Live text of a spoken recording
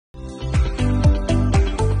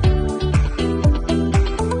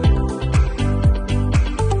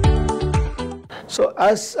So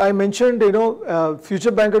as I mentioned,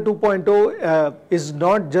 Future Banker 2.0 is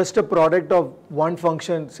not just a product of one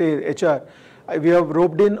function, say HR. We have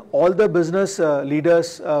roped in all the business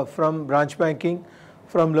leaders from branch banking,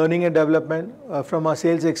 from learning and development, from our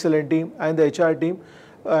sales excellence team and the HR team.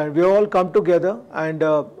 We all come together and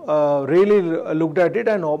really looked at it,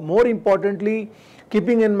 and more importantly,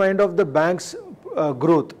 keeping in mind of the bank's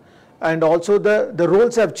growth. And also the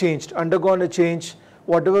roles have changed, undergone a change,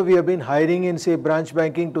 whatever we have been hiring in, say, branch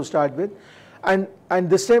banking to start with. And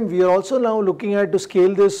this time we are also now looking at to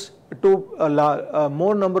scale this to a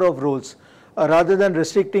more number of roles rather than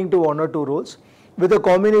restricting to one or two roles, with a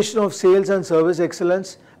combination of sales and service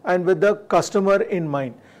excellence and with the customer in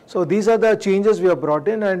mind. So these are the changes we have brought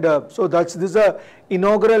in, and so this is a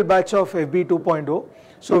inaugural batch of FB 2.0.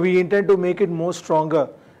 So we intend to make it more stronger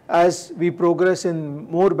as we progress in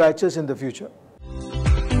more batches in the future.